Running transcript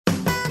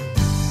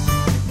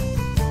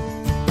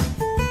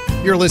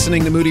You're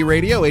listening to Moody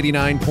Radio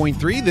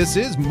 89.3. This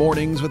is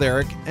Mornings with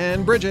Eric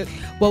and Bridget.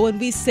 Well, when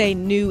we say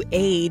new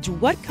age,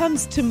 what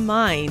comes to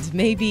mind?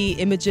 Maybe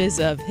images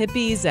of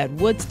hippies at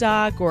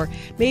Woodstock, or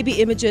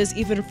maybe images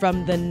even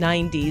from the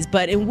 90s.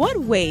 But in what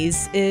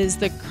ways is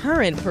the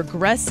current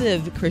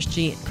progressive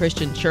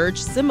Christian church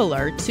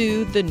similar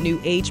to the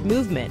new age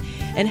movement?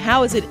 And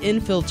how is it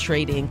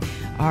infiltrating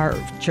our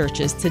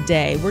churches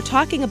today? We're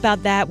talking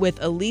about that with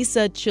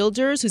Alisa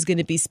Childers, who's going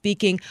to be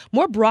speaking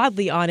more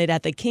broadly on it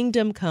at the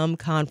Kingdom Come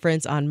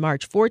Conference on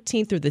March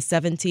 14th through the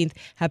 17th,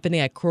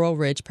 happening at Coral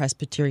Ridge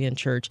Presbyterian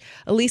Church.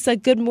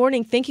 Alisa, good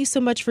morning. Thank you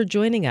so much for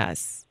joining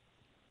us.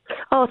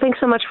 Oh, thanks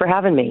so much for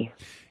having me.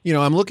 You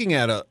know, I'm looking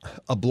at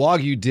a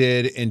blog you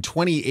did in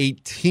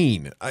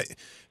 2018.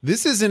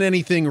 This isn't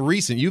anything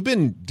recent. You've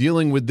been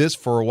dealing with this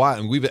for a while,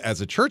 and we've, as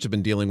a church, have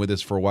been dealing with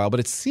this for a while, but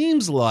it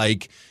seems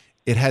like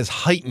it has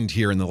heightened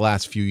here in the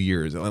last few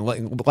years, like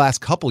the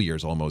last couple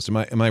years almost.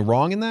 Am I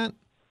wrong in that?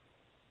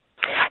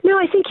 No,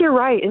 I think you're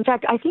right. In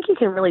fact, I think you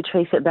can really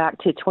trace it back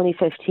to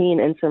 2015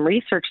 and some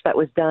research that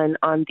was done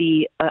on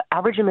the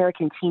average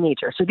American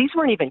teenager. So these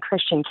weren't even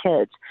Christian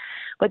kids,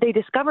 but they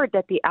discovered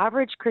that the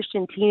average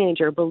Christian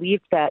teenager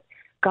believed that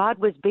God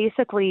was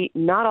basically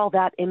not all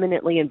that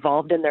imminently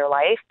involved in their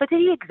life, but that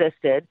he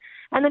existed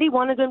and that he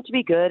wanted them to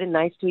be good and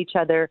nice to each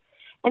other.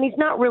 And he's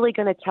not really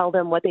going to tell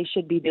them what they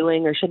should be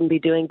doing or shouldn't be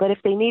doing. But if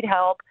they need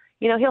help,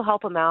 he'll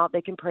help them out.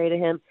 They can pray to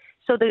him.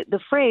 So the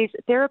phrase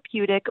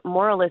therapeutic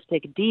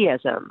moralistic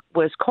deism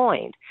was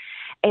coined.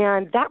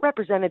 And that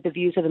represented the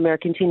views of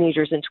American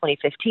teenagers in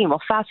 2015.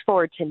 Well, fast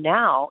forward to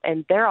now,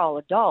 and they're all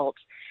adults.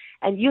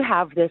 And you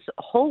have this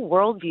whole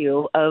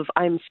worldview of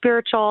I'm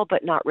spiritual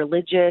but not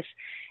religious.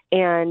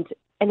 And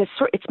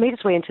it's made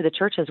its way into the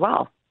church as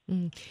well.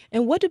 Mm.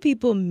 And what do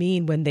people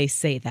mean when they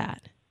say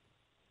that?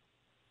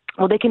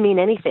 Well, they can mean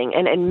anything.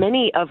 And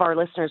many of our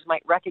listeners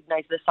might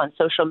recognize this on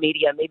social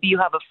media. Maybe you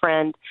have a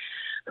friend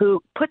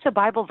who puts a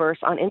Bible verse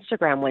on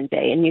Instagram one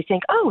day and you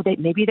think, oh,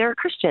 maybe they're a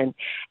Christian.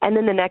 And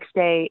then the next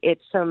day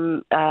it's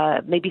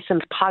maybe some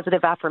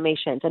positive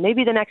affirmations. And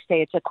maybe the next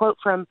day it's a quote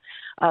from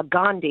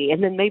Gandhi.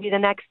 And then maybe the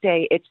next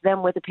day it's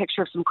them with a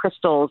picture of some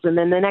crystals. And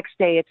then the next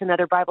day it's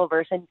another Bible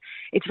verse. And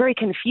it's very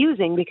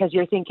confusing because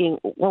you're thinking,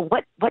 well,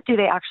 what do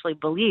they actually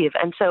believe?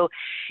 And so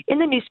in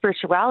the new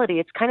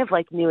spirituality, it's kind of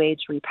like New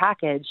Age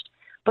repackaged.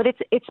 But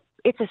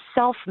it's a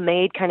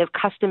self-made, kind of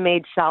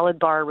custom-made salad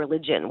bar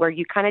religion where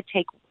you kind of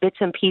take bits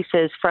and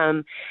pieces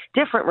from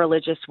different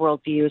religious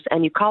worldviews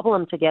and you cobble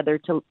them together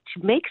to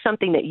make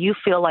something that you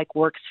feel like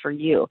works for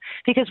you.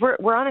 Because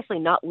we're honestly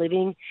not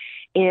living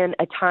in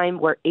a time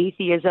where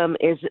atheism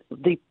is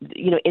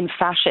in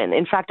fashion.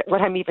 In fact,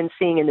 what I'm even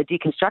seeing in the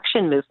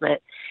deconstruction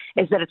movement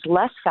is that it's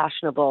less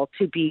fashionable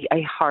to be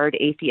a hard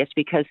atheist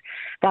because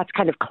that's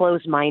kind of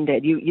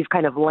closed-minded. You've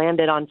kind of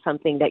landed on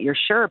something that you're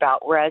sure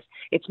about, whereas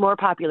it's more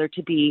popular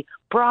to be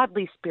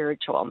broadly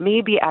spiritual,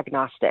 maybe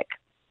agnostic.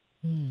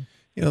 You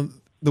know,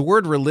 the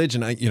word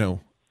religion,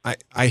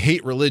 I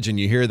hate religion.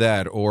 You hear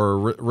that, or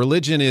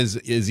religion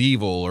is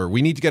evil, or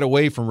we need to get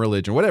away from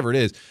religion, whatever it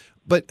is.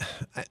 But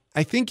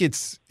I think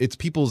it's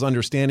people's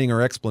understanding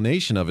or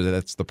explanation of it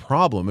that's the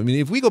problem. I mean,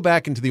 if we go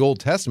back into the Old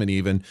Testament,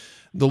 even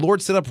the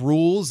Lord set up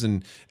rules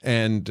and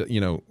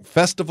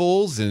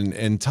festivals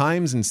and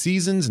times and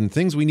seasons and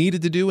things we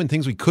needed to do and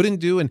things we couldn't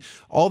do, and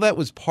all that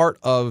was part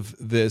of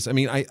this. I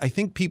mean, I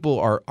think people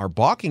are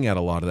balking at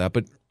a lot of that,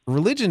 but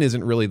religion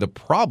isn't really the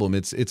problem.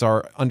 It's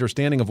our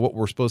understanding of what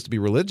we're supposed to be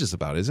religious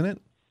about, isn't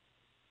it?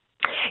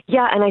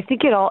 Yeah, and I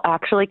think it all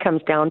actually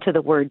comes down to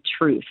the word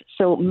truth.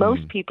 So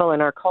most people in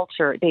our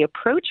culture, they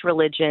approach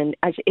religion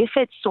as if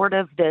it's sort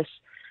of this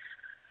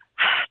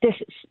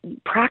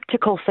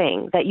practical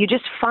thing that you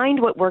just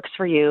find what works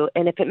for you.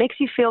 And if it makes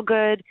you feel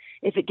good,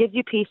 if it gives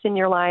you peace in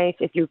your life,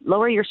 if you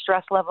lower your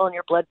stress level and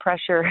your blood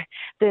pressure,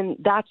 then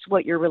that's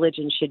what your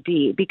religion should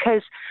be.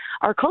 Because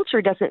our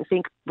culture doesn't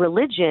think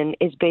religion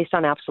is based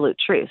on absolute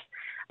truth.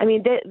 I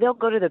mean, they'll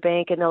go to the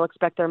bank and they'll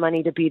expect their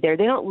money to be there.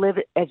 They don't live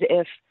as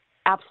if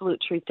absolute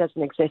truth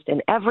doesn't exist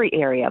in every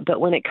area. But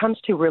when it comes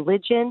to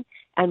religion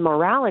and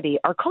morality,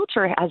 our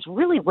culture has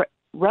really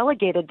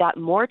relegated that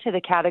more to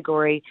the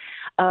category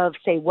of,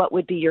 say, what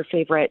would be your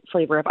favorite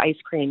flavor of ice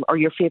cream or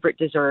your favorite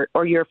dessert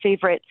or your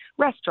favorite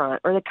restaurant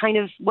or the kind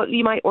of what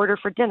you might order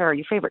for dinner or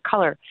your favorite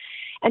color.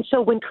 And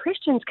so when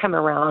Christians come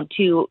around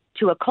to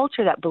a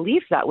culture that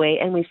believes that way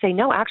and we say,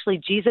 no,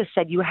 actually, Jesus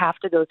said you have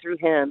to go through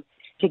him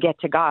to get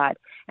to God.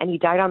 And he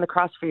died on the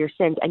cross for your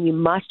sins, and you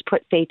must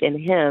put faith in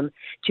him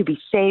to be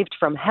saved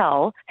from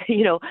hell.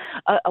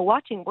 A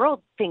watching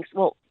world thinks,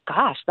 well,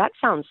 gosh, that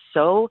sounds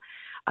so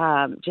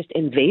just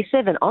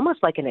invasive and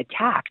almost like an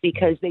attack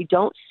because they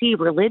don't see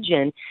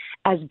religion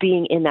as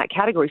being in that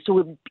category.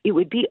 So it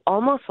would be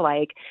almost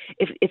like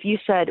if you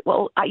said,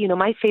 well,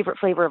 my favorite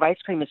flavor of ice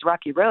cream is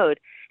Rocky Road,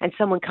 and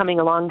someone coming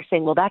along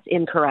saying, well, that's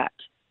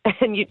incorrect.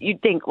 And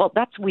you'd think, well,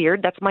 that's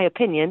weird. That's my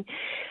opinion.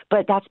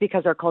 But that's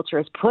because our culture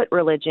has put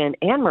religion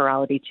and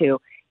morality, too,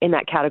 in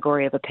that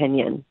category of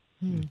opinion.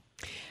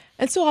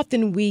 And so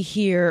often we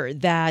hear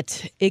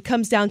that it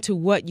comes down to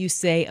what you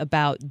say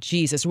about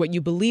Jesus, what you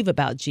believe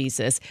about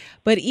Jesus.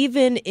 But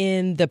even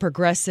in the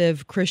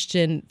progressive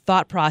Christian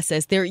thought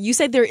process, you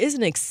say there is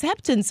an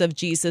acceptance of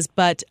Jesus,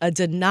 but a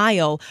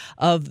denial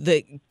of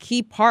the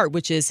key part,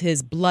 which is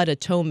his blood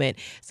atonement.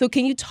 So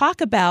can you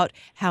talk about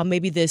how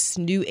maybe this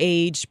new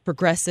age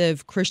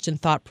progressive Christian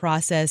thought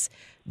process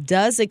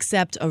does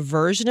accept a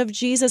version of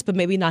Jesus, but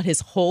maybe not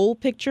his whole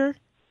picture?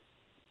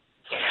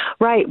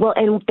 Right. Well,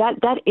 and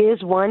that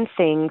is one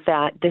thing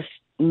that this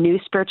new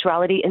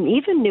spirituality and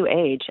even New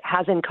Age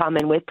has in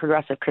common with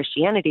progressive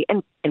Christianity.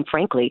 And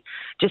frankly,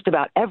 just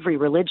about every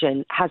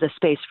religion has a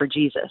space for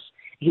Jesus.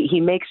 He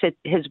makes it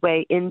his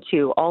way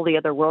into all the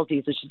other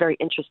worldviews, which is very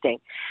interesting.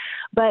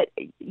 But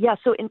yeah,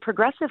 so in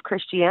progressive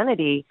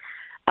Christianity,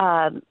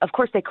 of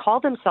course, they call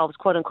themselves,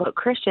 quote unquote,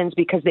 Christians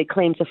because they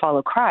claim to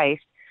follow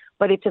Christ.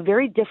 But it's a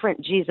very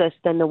different Jesus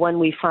than the one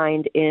we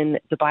find in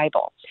the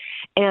Bible.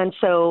 And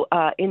so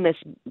in this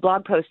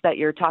blog post that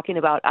you're talking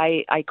about,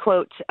 I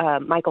quote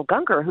Michael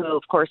Gungor, who,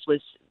 of course,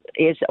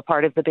 is a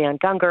part of the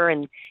band Gungor,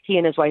 and he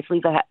and his wife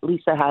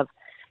Lisa have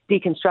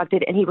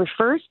deconstructed. And he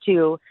refers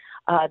to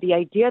the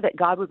idea that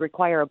God would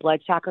require a blood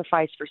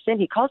sacrifice for sin.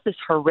 He calls this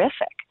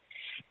horrific.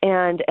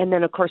 And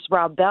then, of course,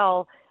 Rob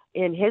Bell,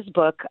 in his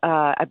book,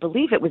 I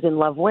believe it was in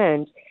Love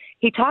Wins,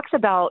 he talks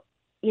about,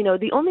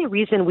 the only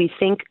reason we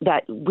think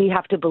that we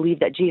have to believe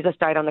that Jesus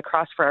died on the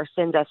cross for our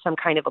sins as some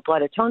kind of a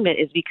blood atonement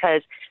is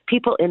because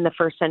people in the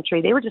first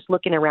century, they were just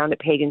looking around at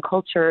pagan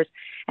cultures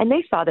and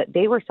they saw that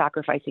they were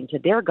sacrificing to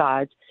their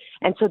gods.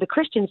 And so the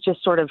Christians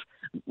just sort of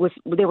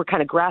they were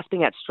kind of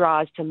grasping at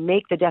straws to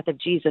make the death of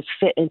Jesus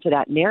fit into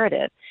that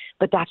narrative.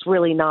 But that's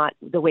really not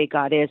the way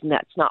God is, and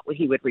that's not what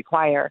he would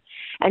require.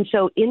 And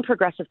so in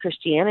progressive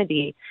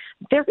Christianity,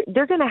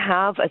 they're going to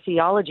have a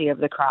theology of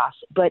the cross,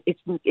 but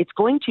it's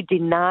going to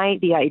deny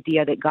the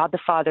idea that God the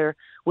Father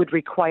would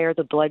require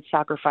the blood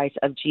sacrifice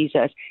of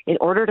Jesus in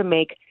order to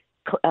make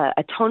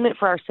atonement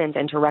for our sins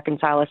and to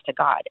reconcile us to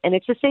God. And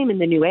it's the same in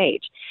the New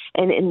Age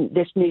and in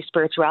this new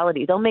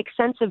spirituality. They'll make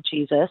sense of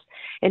Jesus.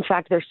 In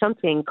fact, there's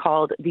something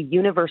called the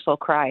universal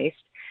Christ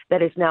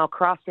that is now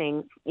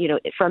crossing,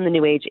 from the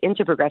New Age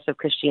into progressive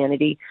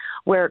Christianity,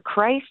 where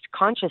Christ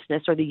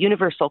consciousness, or the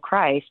universal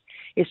Christ,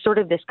 is sort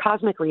of this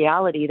cosmic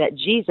reality that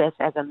Jesus,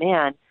 as a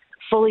man,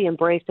 fully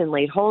embraced and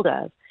laid hold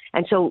of.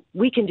 And so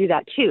we can do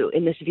that too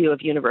in this view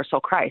of universal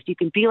Christ. You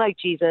can be like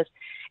Jesus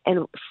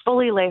and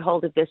fully lay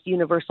hold of this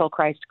universal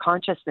Christ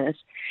consciousness.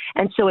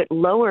 And so it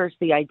lowers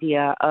the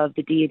idea of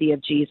the deity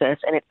of Jesus,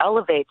 and it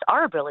elevates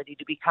our ability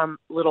to become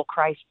little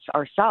Christs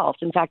ourselves.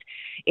 In fact,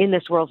 in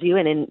this worldview,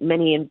 and in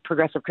many in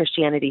progressive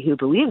Christianity who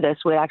believe this,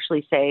 would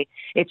actually say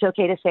it's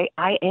okay to say,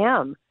 I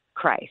am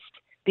Christ,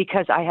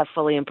 because I have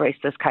fully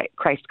embraced this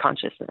Christ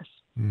consciousness.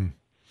 Mm.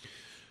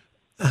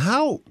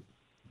 How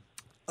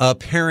a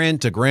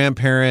parent, a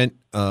grandparent,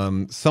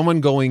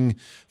 someone going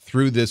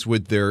through this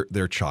with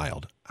their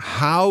child,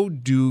 how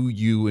do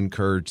you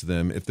encourage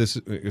them,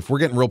 if we're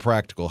getting real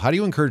practical, how do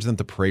you encourage them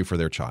to pray for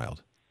their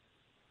child?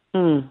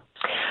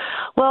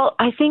 Well,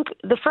 I think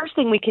the first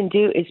thing we can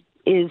do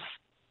is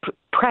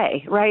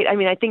pray, right? I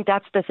mean, I think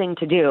that's the thing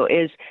to do.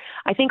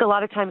 I think a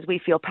lot of times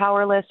we feel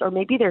powerless, or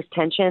maybe there's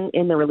tension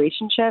in the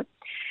relationship.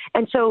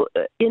 And so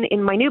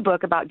in my new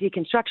book about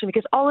deconstruction,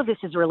 because all of this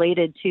is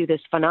related to this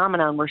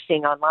phenomenon we're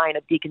seeing online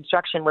of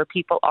deconstruction, where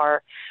people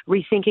are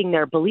rethinking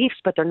their beliefs,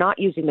 but they're not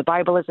using the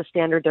Bible as a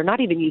standard. They're not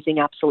even using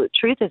absolute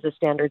truth as a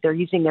standard. They're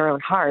using their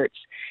own hearts.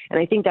 And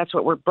I think that's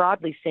what we're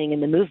broadly seeing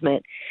in the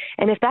movement.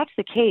 And if that's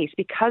the case,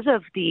 because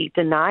of the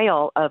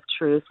denial of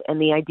truth and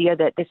the idea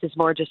that this is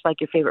more just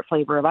like your favorite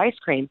flavor of ice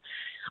cream,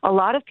 a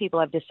lot of people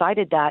have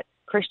decided that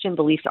Christian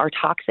beliefs are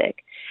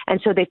toxic.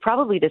 And so they've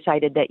probably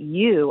decided that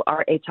you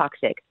are a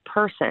toxic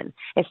person.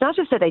 It's not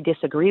just that they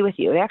disagree with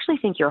you. They actually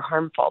think you're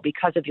harmful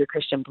because of your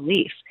Christian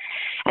beliefs.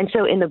 And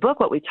so in the book,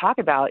 what we talk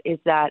about is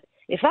that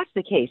if that's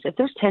the case, if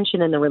there's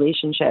tension in the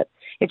relationship,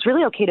 it's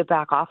really okay to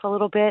back off a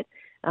little bit.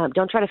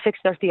 Don't try to fix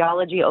their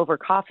theology over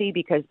coffee,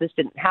 because this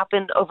didn't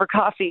happen over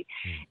coffee.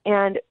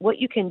 And what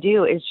you can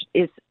do is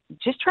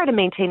just try to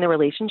maintain the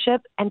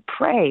relationship and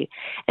pray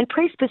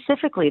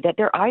specifically that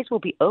their eyes will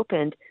be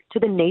opened to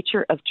the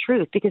nature of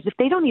truth. Because if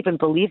they don't even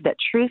believe that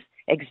truth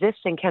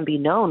exists and can be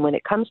known when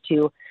it comes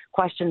to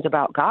questions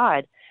about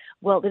God,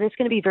 well, then it's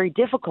going to be very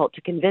difficult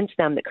to convince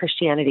them that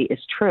Christianity is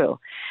true.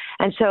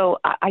 And so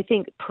I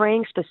think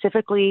praying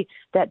specifically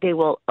that they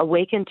will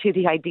awaken to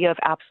the idea of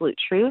absolute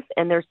truth,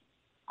 and there's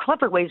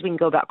clever ways we can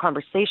go about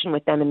conversation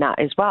with them in that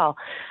as well.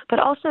 But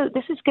also,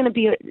 this is going to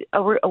be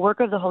a work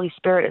of the Holy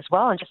Spirit as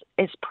well. And just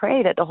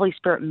pray that the Holy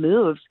Spirit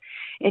moves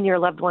in your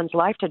loved one's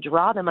life to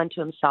draw them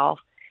unto himself.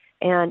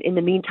 And in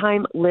the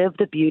meantime, live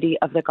the beauty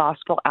of the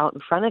gospel out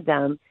in front of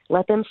them.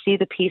 Let them see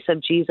the peace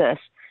of Jesus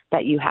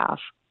that you have.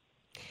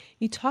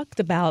 You talked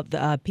about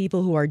the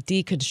people who are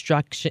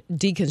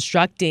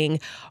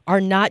deconstructing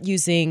are not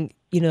using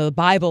the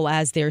Bible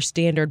as their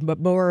standard, but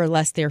more or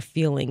less their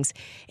feelings.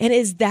 And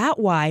is that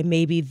why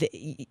maybe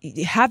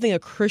having a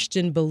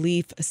Christian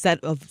belief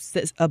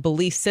a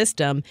belief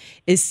system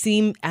is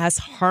seen as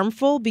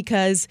harmful?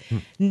 Because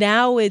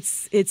now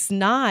it's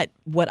not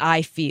what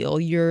I feel.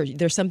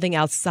 There's something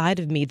outside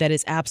of me that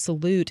is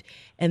absolute,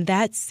 and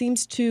that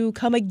seems to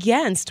come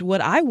against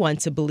what I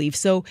want to believe.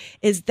 So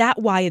is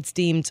that why it's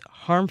deemed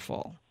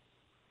harmful?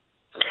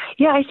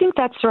 Yeah, I think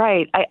that's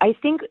right. I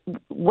think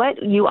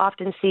what you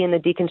often see in the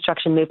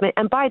deconstruction movement,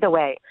 and by the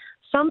way,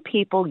 some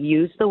people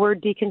use the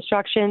word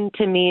deconstruction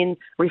to mean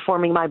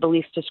reforming my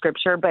beliefs to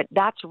Scripture, but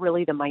that's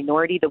really the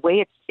minority. The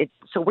way it's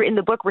so we're in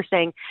the book, we're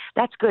saying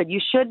that's good. You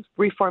should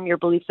reform your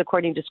beliefs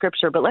according to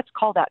Scripture, but let's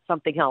call that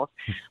something else.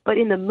 But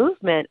in the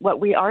movement,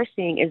 what we are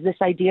seeing is this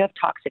idea of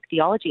toxic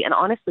theology, and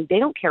honestly, they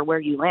don't care where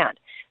you land.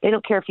 They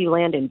don't care if you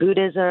land in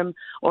Buddhism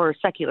or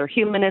secular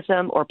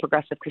humanism or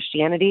progressive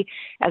Christianity,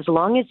 as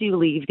long as you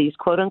leave these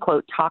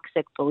quote-unquote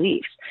toxic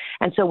beliefs.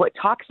 And so what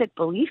toxic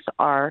beliefs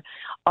are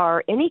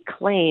any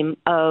claim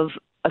of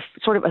a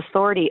sort of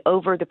authority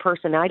over the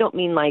person. Now, I don't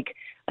mean like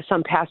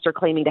some pastor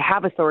claiming to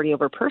have authority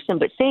over a person,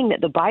 but saying that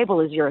the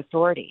Bible is your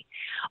authority,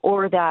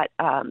 or that,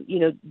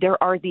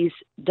 there are these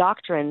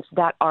doctrines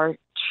that are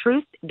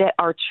truth, that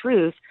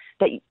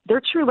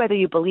they're true whether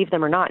you believe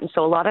them or not. And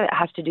so a lot of it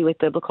has to do with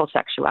biblical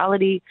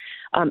sexuality,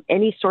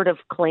 any sort of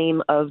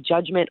claim of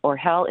judgment or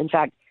hell. In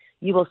fact,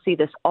 you will see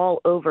this all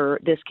over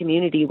this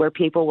community where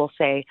people will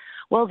say,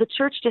 well, the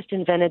church just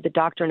invented the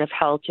doctrine of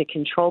hell to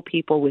control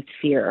people with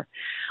fear,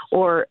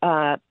 or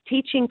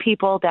teaching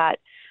people that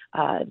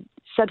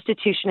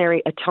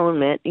substitutionary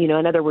atonement,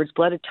 in other words,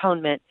 blood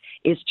atonement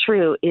is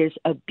true, is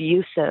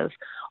abusive,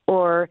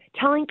 or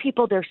telling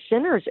people they're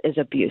sinners is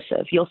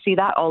abusive. You'll see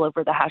that all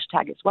over the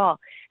hashtag as well.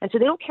 And so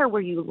they don't care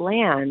where you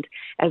land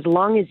as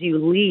long as you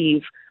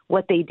leave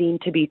what they deem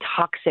to be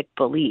toxic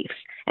beliefs.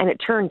 And it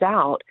turns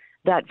out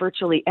that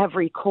virtually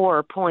every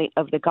core point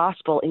of the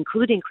gospel,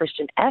 including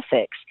Christian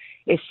ethics,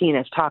 is seen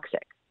as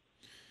toxic.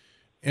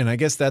 And I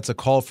guess that's a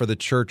call for the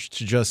church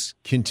to just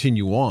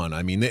continue on.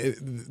 I mean,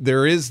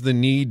 there is the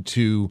need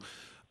to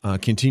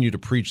continue to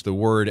preach the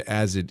word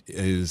as it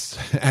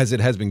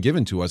has been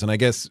given to us. And I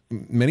guess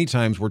many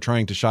times we're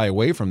trying to shy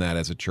away from that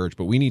as a church,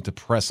 but we need to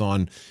press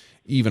on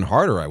even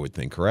harder, I would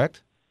think,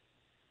 correct?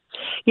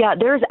 Yeah,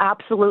 there's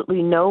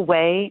absolutely no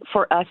way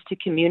for us to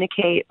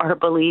communicate our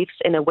beliefs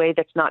in a way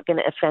that's not going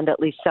to offend at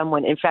least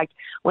someone. In fact,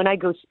 when I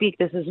go speak,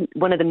 this is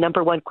one of the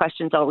number one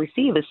questions I'll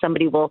receive is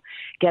somebody will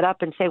get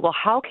up and say, well,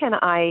 how can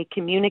I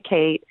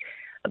communicate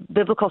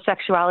biblical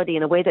sexuality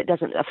in a way that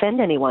doesn't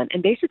offend anyone?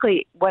 And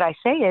basically what I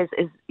say is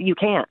you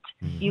can't.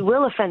 You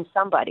will offend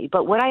somebody.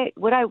 But what I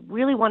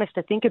really want us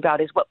to think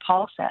about is what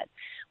Paul said.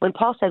 When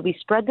Paul said, we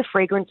spread the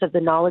fragrance of the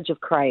knowledge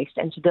of Christ,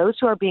 and to those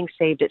who are being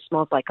saved, it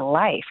smells like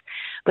life.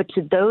 But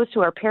to those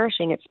who are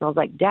perishing, it smells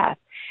like death.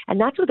 And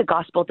that's what the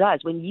gospel does.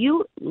 When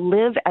you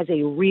live as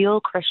a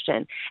real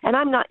Christian, and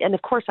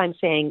of course I'm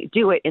saying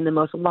do it in the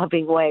most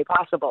loving way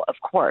possible, of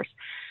course.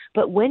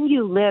 But when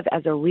you live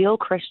as a real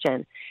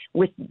Christian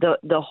with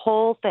the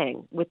whole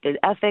thing, with the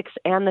ethics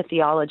and the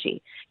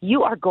theology,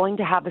 you are going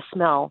to have a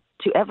smell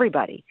to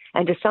everybody.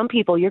 And to some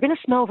people, you're going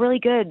to smell really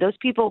good. Those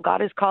people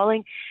God is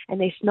calling, and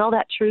they smell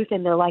that truth,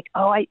 and they're like,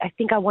 oh, I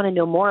think I want to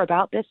know more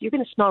about this. You're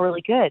going to smell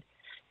really good.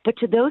 But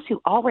to those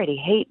who already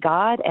hate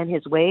God and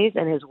his ways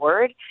and his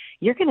word,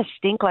 you're going to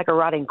stink like a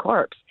rotting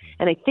corpse.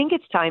 And I think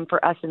it's time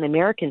for us in the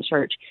American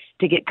church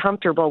to get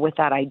comfortable with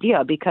that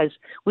idea, because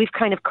we've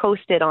kind of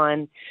coasted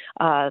on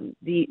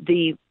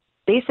the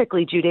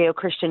basically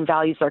Judeo-Christian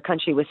values our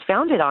country was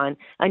founded on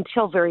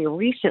until very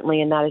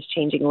recently, and that is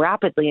changing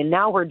rapidly. And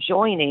now we're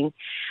joining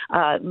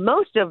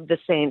most of the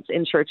saints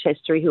in church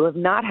history who have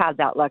not had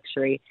that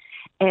luxury.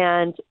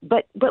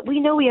 But we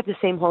know we have the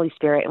same Holy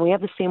Spirit and we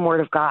have the same Word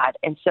of God.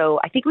 And so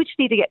I think we just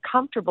need to get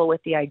comfortable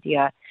with the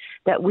idea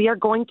that we are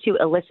going to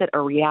elicit a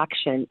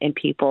reaction in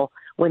people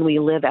when we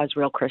live as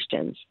real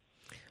Christians.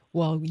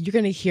 Well, you're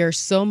going to hear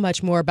so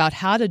much more about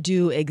how to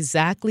do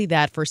exactly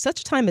that for such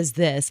a time as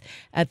this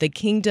at the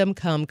Kingdom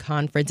Come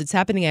Conference. It's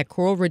happening at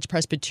Coral Ridge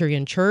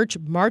Presbyterian Church,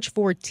 March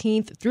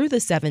 14th through the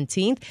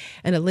 17th.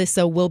 And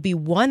Alisa will be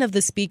one of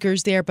the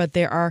speakers there, but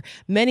there are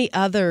many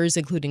others,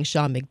 including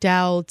Sean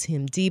McDowell,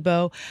 Tim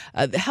Debo,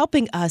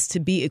 helping us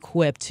to be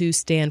equipped to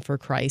stand for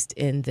Christ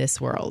in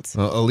this world.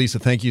 Alisa,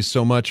 thank you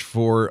so much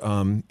for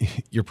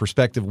your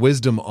perspective,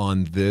 wisdom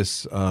on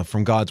this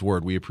from God's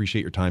Word. We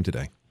appreciate your time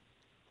today.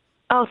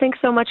 Oh, thanks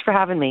so much for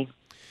having me.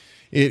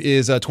 It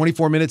is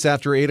 24 minutes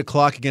after 8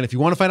 o'clock. Again, if you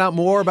want to find out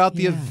more about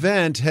the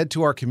event, head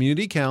to our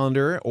community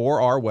calendar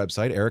or our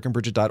website,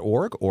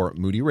 ericandbridget.org or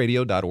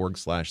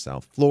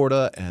moodyradio.org/South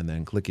Florida, and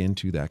then click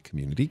into that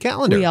community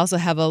calendar. We also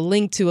have a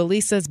link to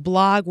Alisa's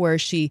blog where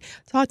she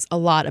talks a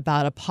lot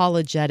about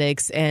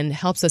apologetics and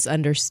helps us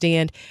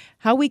understand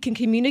how we can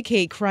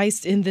communicate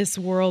Christ in this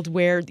world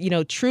where,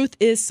 truth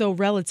is so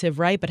relative,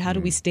 right? But how do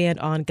we stand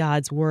on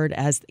God's word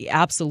as the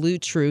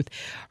absolute truth?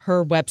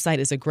 Her website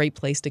is a great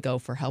place to go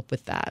for help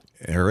with that.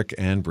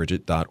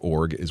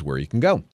 ericandbridget.org is where you can go.